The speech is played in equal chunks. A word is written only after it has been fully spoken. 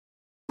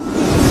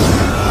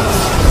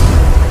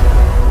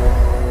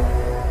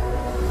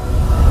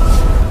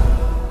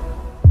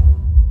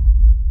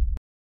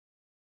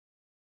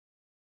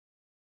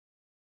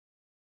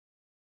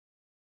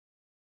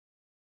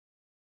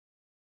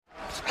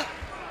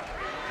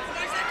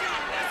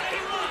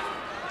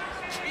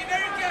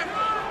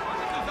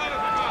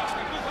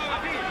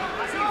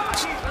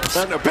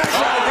No, big right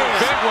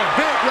hand. Big one.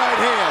 Big right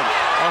hand.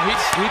 Oh,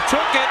 he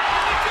took it.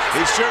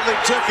 He certainly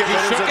took it,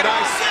 but it was a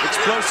nice,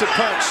 explosive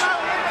punch.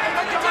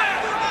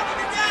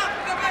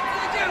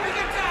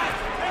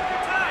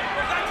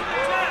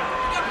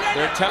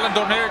 They're telling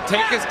Donaire,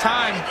 take his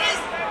time.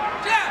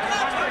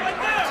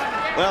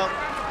 Well,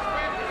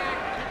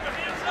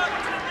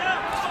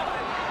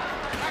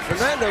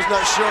 Fernando's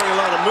not showing a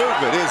lot of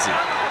movement, is he?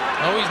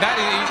 No, he's not.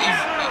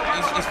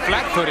 He's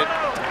flat-footed.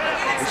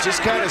 He's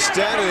just kind of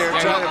standing there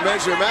trying to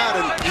measure him out.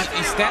 And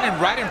he's standing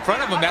right in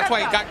front of him. That's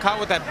why he got caught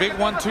with that big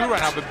 1-2 right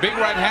now. The big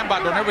right hand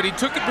by Donaire, but he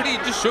took it pretty, he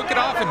just shook it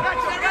off. And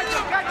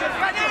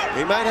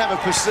he might have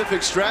a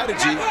specific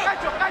strategy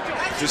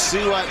to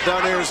see what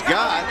Donaire's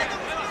got.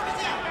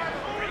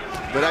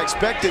 But I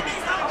expected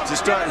to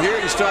start here.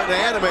 He's starting to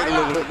animate a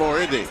little bit more,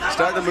 isn't he?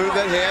 Starting to move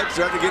that head,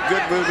 starting to get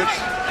good movement.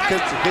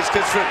 Because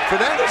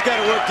Fernando's got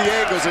to work the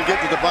angles and get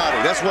to the body.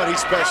 That's what he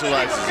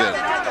specializes in.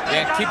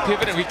 Yeah, keep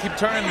pivoting. We keep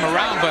turning him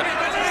around, but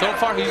so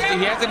far he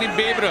hasn't even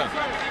been able to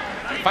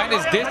find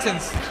his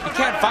distance. He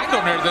can't find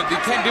Donaire.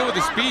 He can't deal with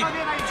his speed.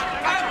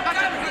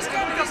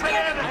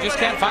 You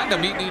just can't find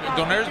him.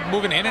 Donaire's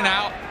moving in and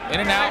out,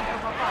 in and out.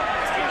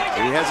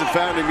 And he hasn't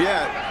found him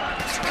yet.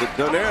 But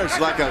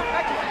Donaire's like a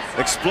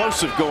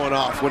explosive going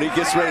off. When he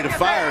gets ready to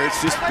fire,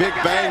 it's just big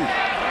bang.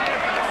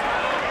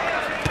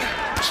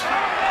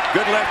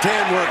 Good left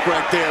hand work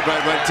right there by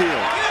Montiel.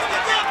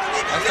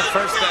 That's the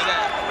first,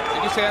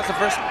 you say that's the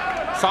first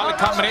solid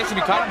combination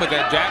he caught him with,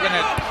 that jab and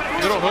that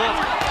little hook.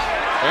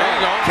 There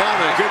you go.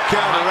 Counter, good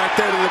counter right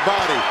there to the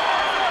body.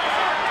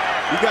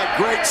 You got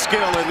great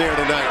skill in there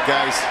tonight,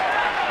 guys.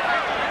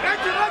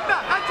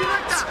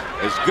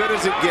 As good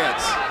as it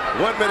gets.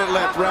 1 minute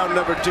left, round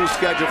number 2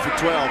 scheduled for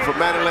 12 from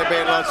Mandalay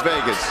Bay in Las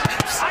Vegas.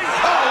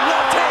 Oh,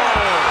 left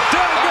hand!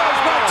 Down goes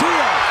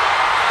Montiel!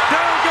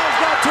 Down goes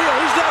Montiel!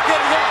 He's not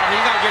getting up!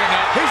 He's not getting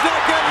up. He's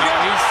not getting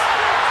up! He's not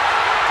getting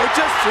up! That's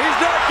it. He's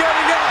not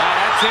getting up!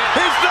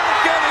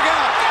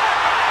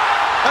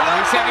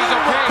 He said he's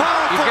okay.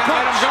 He's gonna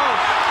let him go.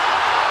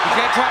 He's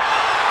gonna try.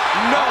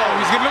 No,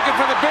 he's looking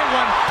for the big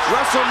one.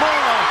 Russell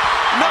Moore.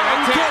 No,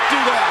 you can't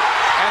do that.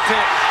 That's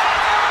it.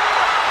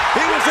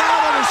 He was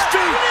out on his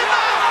feet.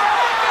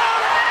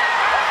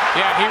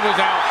 Yeah, he was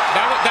out.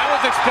 That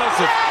was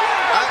explosive.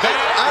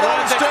 I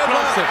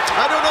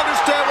don't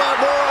understand why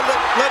Moore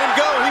let him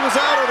go. He was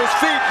out on his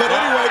feet, but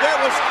anyway, that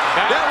was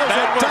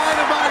a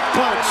dynamite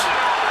punch.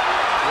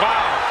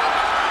 Wow.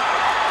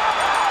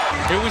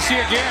 Here we see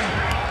again.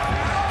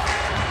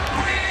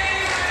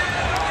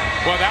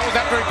 Well, that was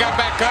after he got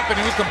back up and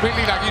he was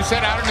completely, like you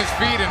said, out on his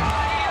feet. And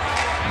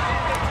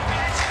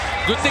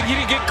good thing he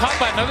didn't get caught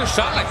by another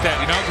shot like that,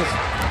 you know.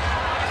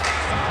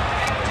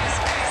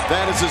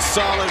 That is a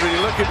solid, when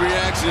you look at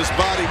reaction, his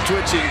body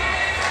twitching.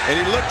 And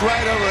he looked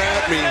right over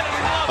at me,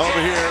 over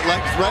here, like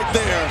right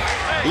there,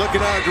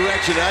 looking our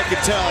direction. I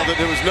could tell that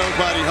there was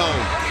nobody home.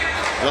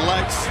 The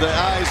lights, the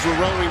eyes were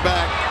rolling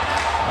back.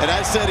 And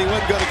I said he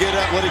wasn't going to get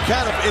up. Well, he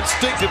kind of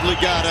instinctively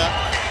got up,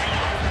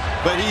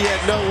 but he had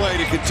no way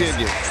to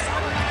continue.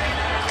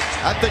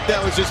 I think that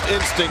was just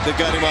instinct that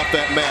got him off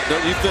that mat,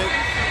 don't you think?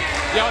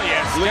 Oh,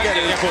 yes. Look at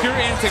it. Pure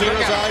instinct. See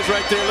those eyes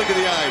right there? Look at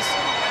the eyes.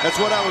 That's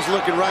what I was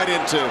looking right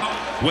into.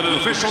 With an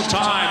official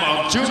time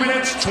of 2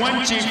 minutes,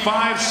 25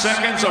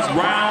 seconds of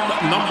round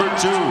number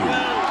 2.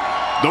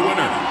 The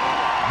winner,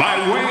 by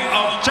way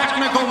of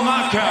technical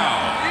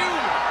knockout.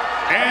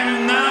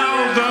 And now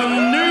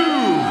the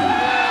new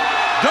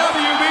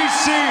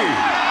WBC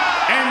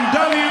and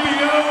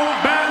WBO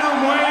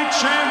Bantamweight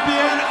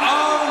Champion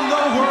of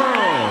the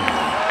world,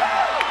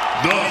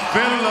 the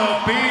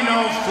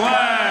Filipino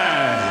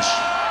Flash,